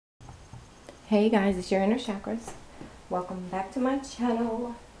Hey guys, it's Yourinnerchakras. Welcome back to my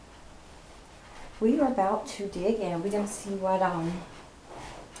channel. We are about to dig in. We're going to see what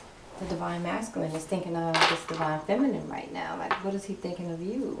the Divine Masculine is thinking of this Divine Feminine right now. Like, what is he thinking of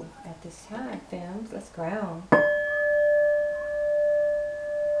you at this time, femmes? Let's ground.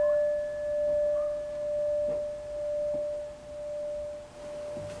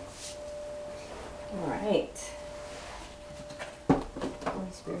 Alright.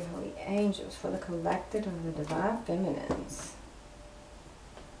 Holy Spirit, Holy Angels, for the collective of the Divine Feminines.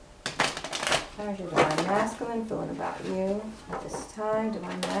 How's your Divine Masculine feeling about you at this time,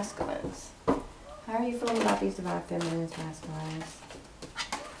 Divine Masculines? How are you feeling about these Divine Feminines, Masculines?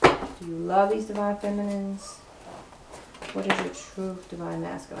 Do you love these Divine Feminines? What is your truth, Divine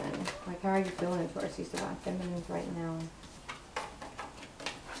Masculine? Like, how are you feeling towards these Divine Feminines right now?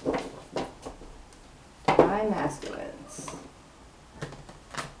 Divine Masculines.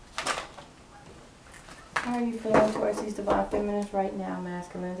 How are you feeling towards these Divine Feminines right now,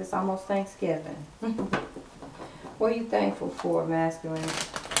 Masculines? It's almost Thanksgiving. What are you thankful for, Masculines?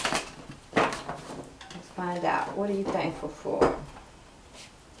 Let's find out. What are you thankful for?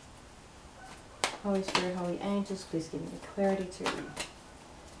 Holy Spirit, Holy Angels, please give me clarity to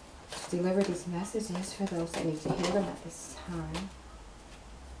deliver these messages for those that need to hear them at this time.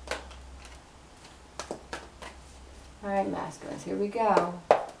 Alright, Masculines, here we go.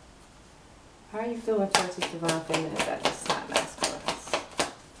 How are you feeling towards these Divine Feminines at this time, Masculines?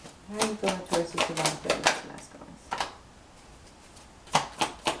 How are you feeling towards these Divine Feminines, Masculines?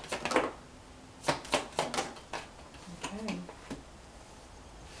 Okay.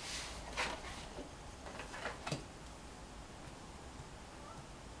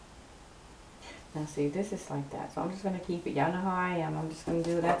 Now see, this is like that. So I'm just going to keep it. Y'all know how I am. I'm just going to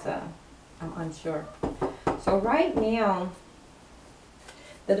do that. I'm unsure. So right now,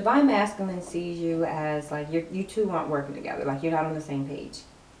 the Divine Masculine sees you as like you two aren't working together. Like you're not on the same page.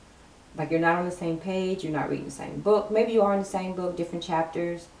 Like you're not on the same page. You're not reading the same book. Maybe you are in the same book, different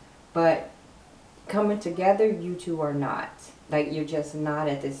chapters. But coming together, you two are not. Like you're just not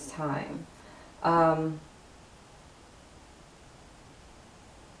at this time.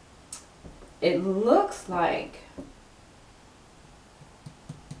 It looks like,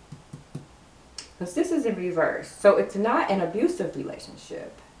 because this is in reverse. So it's not an abusive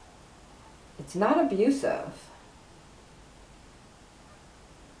relationship. It's not abusive.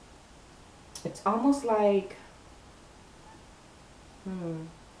 It's almost like,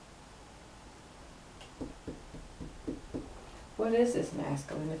 what is this,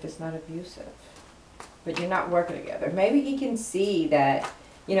 Masculine, if it's not abusive? But you're not working together. Maybe he can see that,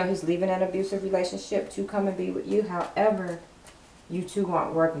 you know, he's leaving an abusive relationship to come and be with you. However, you two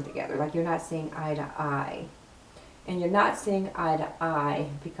aren't working together. Like you're not seeing eye to eye. And you're not seeing eye to eye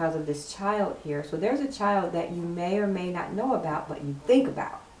because of this child here. So there's a child that you may or may not know about, but you think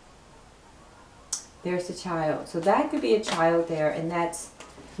about. There's a child. So that could be a child there, and that's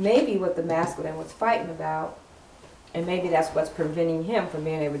maybe what the Masculine was fighting about. And maybe that's what's preventing him from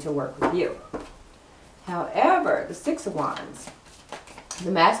being able to work with you. However, the Six of Wands,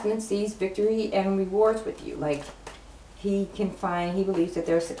 the Masculine sees victory and rewards with you. Like, he believes that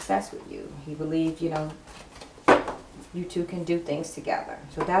there's success with you. He believes, you know, you two can do things together.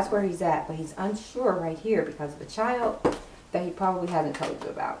 So that's where he's at. But he's unsure right here because of a child that he probably hasn't told you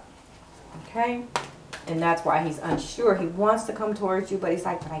about. Okay? And that's why he's unsure. He wants to come towards you, but he's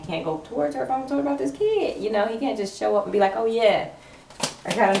like, but I can't go towards her if I'm talking about this kid. You know, he can't just show up and be like, oh yeah,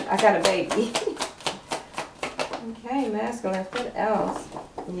 I got a baby. Okay, Masculine, what else?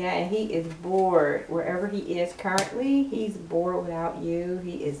 Yeah, and he is bored. Wherever he is currently, he's bored without you.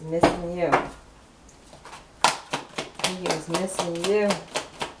 He is missing you. He is missing you.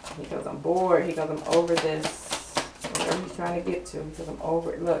 He goes, I'm bored. He goes, I'm over this. Whatever he's trying to get to. He goes, I'm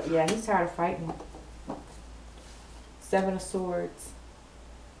over it. Look, yeah, he's tired of fighting. Seven of Swords.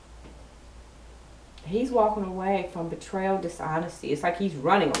 He's walking away from betrayal, dishonesty. It's like he's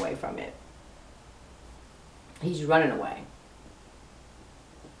running away from it. He's running away.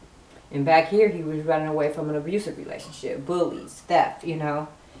 And back here, he was running away from an abusive relationship, bullies, theft, you know.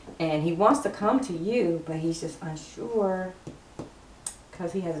 And he wants to come to you, but he's just unsure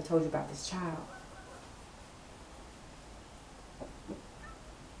because he hasn't told you about this child.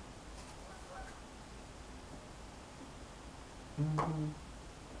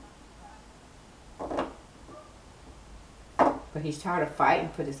 But he's tired of fighting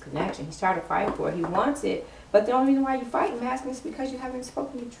for this connection. He's tired of fighting for it. He wants it. But the only reason why you're fighting, Masculine, is because you haven't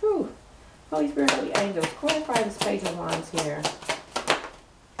spoken the truth. Holy Spirit, Holy Angels, clarify this Page of Wands here.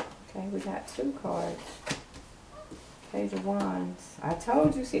 Okay, we got two cards. Page of Wands. I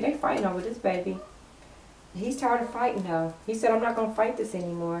told you, see, they fighting over this baby. He's tired of fighting though. He said, I'm not going to fight this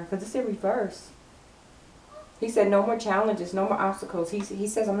anymore because it's in reverse. He said, no more challenges, no more obstacles. He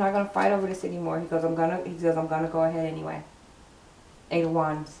says, I'm not going to fight over this anymore. He says, I'm going to go ahead anyway. 8 of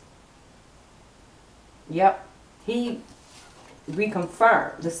Wands. Yep. He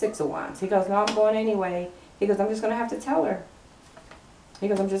reconfirmed the 6 of Wands. He goes, no, I'm going anyway. He goes, I'm just going to have to tell her. He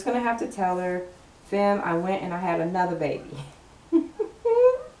goes, I'm just going to have to tell her, Femme, I went and I had another baby.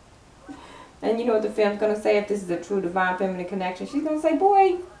 And you know what the femme's going to say if this is a true divine feminine connection? She's going to say,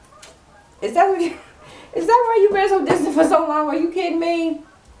 boy, is that why you've been so distant for so long? Are you kidding me?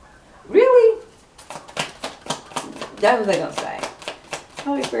 Really? That's what they're going to say.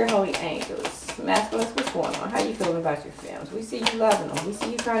 Holy Spirit, Holy Angels. Masculines, what's going on? How you feeling about your femmes? We see you loving them. We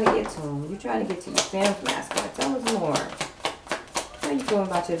see you trying to get to them. You're trying to get to your femmes, masculine. Tell us more. How you feeling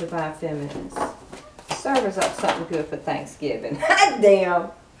about your divine feminines? Serve us up something good for Thanksgiving. Hot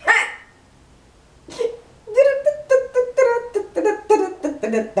damn.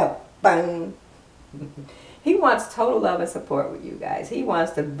 He wants total love and support with you guys. He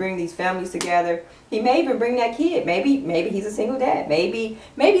wants to bring these families together. He may even bring that kid. Maybe he's a single dad. Maybe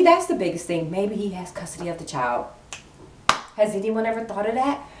that's the biggest thing. Maybe he has custody of the child. Has anyone ever thought of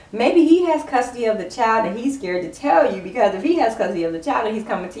that? Maybe he has custody of the child and he's scared to tell you, because if he has custody of the child and he's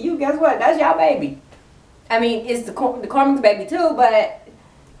coming to you, guess what? That's your baby. I mean, it's the Corman's baby too, but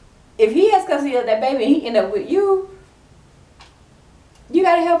if he has custody of that baby and he end up with you, you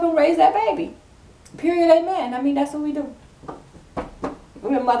got to help him raise that baby. Period, amen. I mean, that's what we do.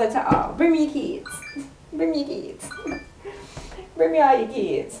 We're a mother to all. Bring me your kids. Bring me your kids. Bring me all your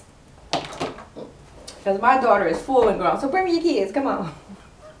kids. Because my daughter is full and grown. So bring me your kids. Come on.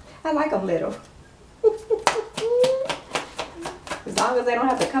 I like them little. As long as they don't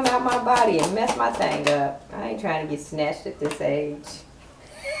have to come out my body and mess my thing up. I ain't trying to get snatched at this age.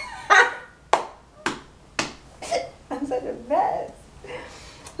 I'm such a mess.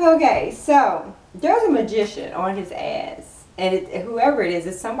 Okay, so there's a magician on his ass, and whoever it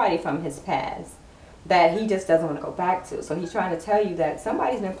is somebody from his past that he just doesn't want to go back to. So he's trying to tell you that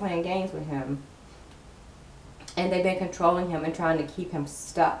somebody's been playing games with him, and they've been controlling him and trying to keep him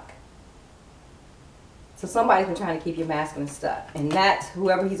stuck. So somebody's been trying to keep your masculine stuck, and that's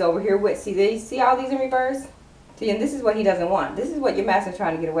whoever he's over here with. See all these in reverse? See, and this is what he doesn't want. This is what your masculine's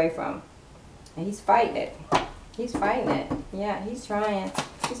trying to get away from, and he's fighting it. He's fighting it. Yeah, he's trying.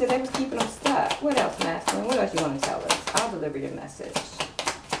 He said they was keeping him stuck. What else, masculine? What else you want to tell us? I'll deliver your message.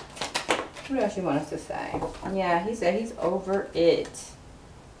 What else you want us to say? Yeah, he said he's over it.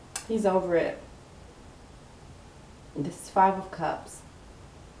 He's over it. This is 5 of Cups.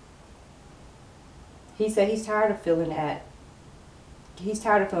 He said he's tired of feeling that. He's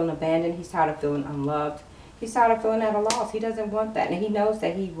tired of feeling abandoned. He's tired of feeling unloved. He's tired of feeling at a loss. He doesn't want that. And he knows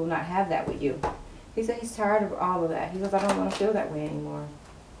that he will not have that with you. He said he's tired of all of that. He goes, I don't want to feel that way anymore.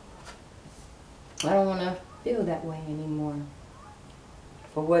 I don't want to feel that way anymore.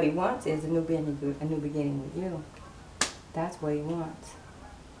 For what he wants is a new beginning with you. That's what he wants.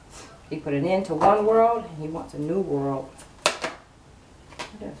 He put an end to one world, and he wants a new world.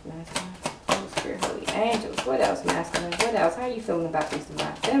 What else, masculine? Holy Spirit, Holy Angels. What else, masculine? What else? How are you feeling about these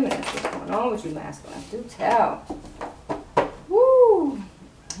divine feminines? What's going on with you, masculine? Do tell. Woo!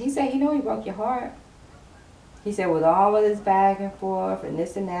 He said he know he broke your heart. He said with all of this back and forth and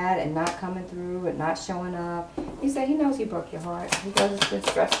this and that and not coming through and not showing up, he said he knows he broke your heart. He goes, it's been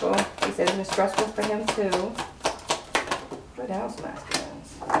stressful. He said it's been stressful for him too. What else,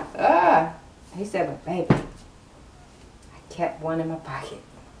 masculines? He said, but baby, I kept one in my pocket.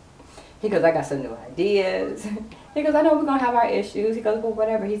 He goes, I got some new ideas. He goes, I know we're going to have our issues. He goes, well,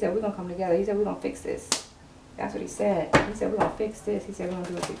 whatever. He said, we're going to come together. He said, we're going to fix this. That's what he said. He said, we're going to fix this. He said, we're going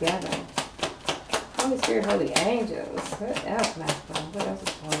to do it together. Holy Spirit, Holy Angels. What else, masculine? What else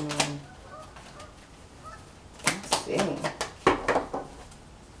is going on? Let's see.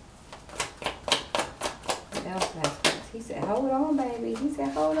 What else, masculine? He said, hold on, baby. He said,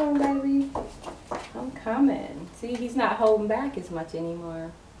 hold on, baby. I'm coming. See, he's not holding back as much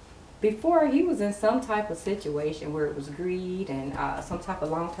anymore. Before, he was in some type of situation where it was greed and some type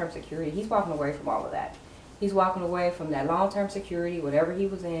of long-term security. He's walking away from all of that. He's walking away from that long-term security, whatever he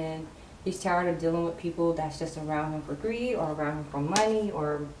was in. He's tired of dealing with people that's just around him for greed or around him for money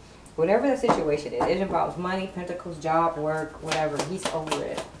or whatever the situation is. It involves money, pentacles, job, work, whatever. He's over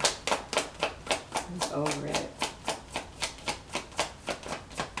it. He's over it.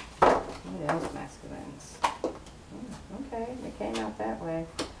 What else, masculines? Okay, it came out that way.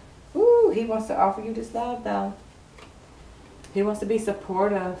 Ooh, he wants to offer you this love, though. He wants to be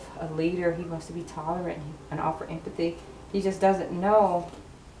supportive, a leader. He wants to be tolerant and offer empathy. He just doesn't know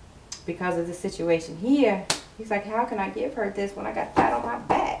because of the situation here. He's like, how can I give her this when I got that on my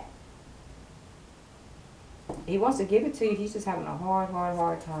back? He wants to give it to you. He's just having a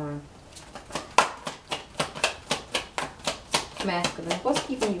hard time. Masculine. What's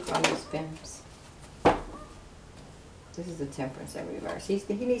keeping you from this, Femmes? This is the Temperance in reverse. He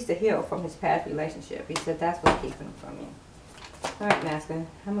needs to heal from his past relationship. He said that's what's keeping him from you. All right, Masculine.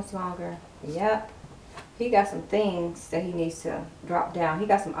 How much longer? Yep. He got some things that he needs to drop down. He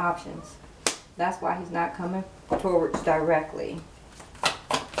got some options. That's why he's not coming towards directly.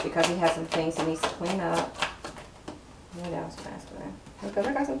 Because he has some things he needs to clean up. What else, Masculine? Because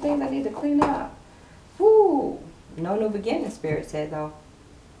I got some things I need to clean up. Woo! No new beginning, Spirit said, though.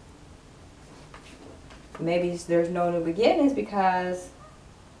 Maybe there's no new beginnings because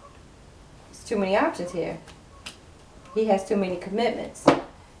there's too many options here. He has too many commitments.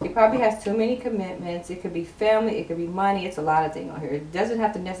 He probably has too many commitments. It could be family, it could be money. It's a lot of things on here. It doesn't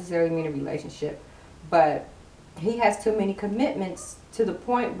have to necessarily mean a relationship. But he has too many commitments to the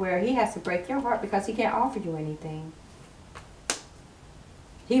point where he has to break your heart because he can't offer you anything.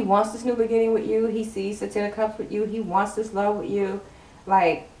 He wants this new beginning with you. He sees the Ten of Cups with you. He wants this love with you.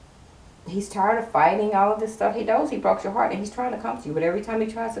 Like, he's tired of fighting all of this stuff. He knows he broke your heart and he's trying to come to you. But every time he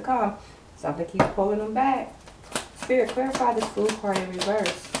tries to come, something keeps pulling him back. Spirit, clarify this Fool card in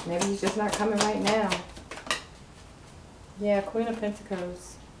reverse. Maybe he's just not coming right now. Yeah, Queen of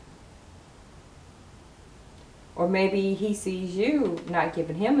Pentacles. Or maybe he sees you not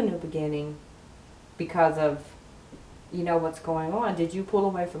giving him a new beginning because of, you know, what's going on. Did you pull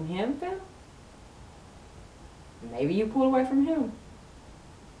away from him, Fem? Maybe you pull away from him.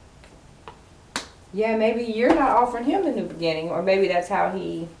 Yeah, maybe you're not offering him a new beginning. Or maybe that's how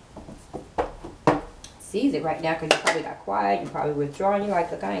he sees it right now, because you probably got quiet. You probably withdrawing. You're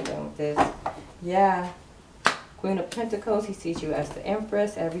like, look, I ain't going with this. Yeah. Queen of Pentacles. He sees you as the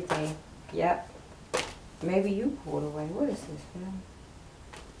Empress. Everything. Yep. Maybe you pulled away. What is this, Fem?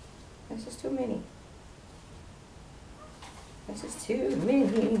 That's just too many. That's just too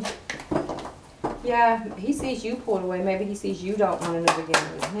many. Yeah, he sees you pulled away. Maybe he sees you don't want to new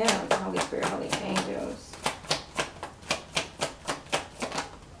beginning with him. Holy Spirit, Holy Angels.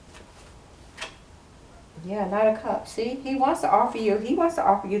 Yeah, Knight of Cups. See, he wants to offer you. He wants to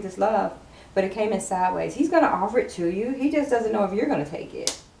offer you this love, but it came in sideways. He's going to offer it to you. He just doesn't know if you're going to take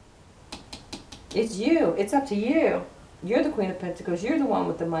it. It's you. It's up to you. You're the Queen of Pentacles. You're the one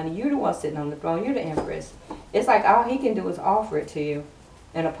with the money. You're the one sitting on the throne. You're the Empress. It's like all he can do is offer it to you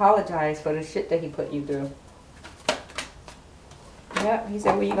and apologize for the shit that he put you through. Yep. He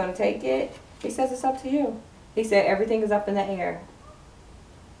said, well, you going to take it? He says it's up to you. He said everything is up in the air.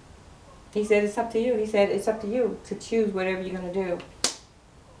 He said it's up to you. He said it's up to you to choose whatever you're going to do.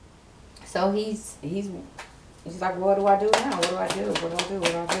 So he's like, what do I do now? What do I do? What do I do?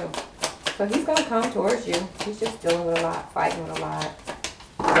 What do I do? So he's going to come towards you. He's just dealing with a lot, fighting with a lot.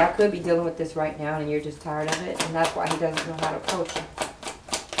 Y'all could be dealing with this right now and you're just tired of it. And that's why he doesn't know how to approach you.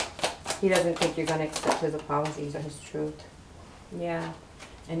 He doesn't think you're going to accept his apologies or his truth. Yeah.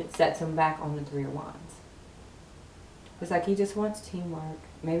 And it sets him back on the Three of Wands. It's like he just wants teamwork.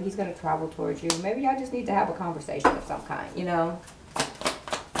 Maybe he's going to travel towards you. Maybe y'all just need to have a conversation of some kind, you know? You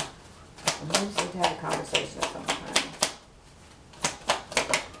just need to have a conversation of some kind.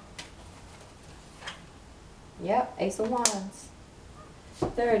 Yep, Ace of Wands.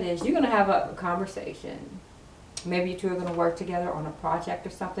 There it is. You're going to have a conversation. Maybe you two are going to work together on a project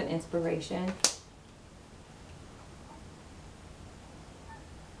or something, inspiration.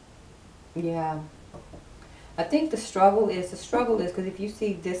 Yeah. I think the struggle is because if you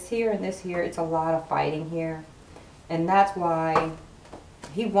see this here and this here, it's a lot of fighting here. And that's why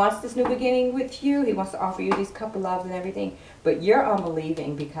he wants this new beginning with you. He wants to offer you these couple loves and everything. But you're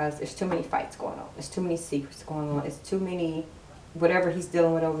unbelieving because there's too many fights going on. There's too many secrets going on. It's too many whatever he's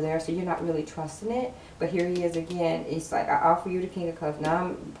dealing with over there. So you're not really trusting it. But here he is again. It's like, I offer you the King of Cups. Now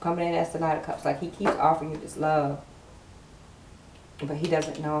I'm coming in as the Knight of Cups. Like he keeps offering you this love. But he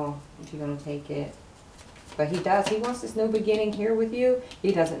doesn't know if you're going to take it. But he does. He wants this new beginning here with you.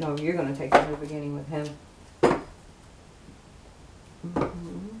 He doesn't know if you're going to take the new beginning with him.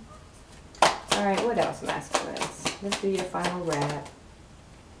 Alright, what else, masculines? Let's do your final wrap.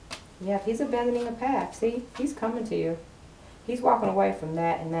 Yeah, he's abandoning a path. See? He's coming to you. He's walking away from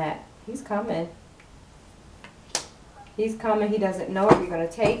that and that. He's coming. He's coming. He doesn't know if you're going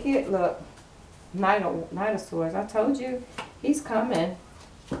to take it. Look, Knight of Swords. I told you. He's coming.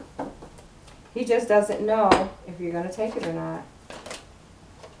 He just doesn't know if you're going to take it or not.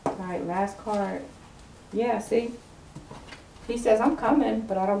 Alright, last card. Yeah, see? He says, I'm coming,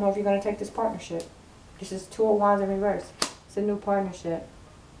 but I don't know if you're going to take this partnership. This is 2 of Wands in reverse. It's a new partnership.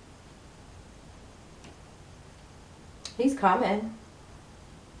 He's coming.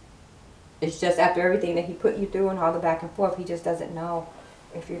 It's just after everything that he put you through and all the back and forth, he just doesn't know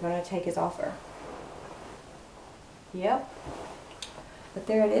if you're going to take his offer. Yep. But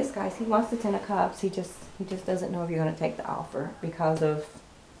there it is, guys. He wants the 10 of Cups. He just doesn't know if you're going to take the offer because of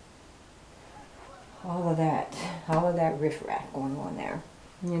all of that riffraff going on there,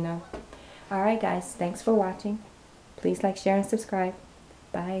 you know. All right, guys. Thanks for watching. Please like, share, and subscribe.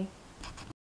 Bye.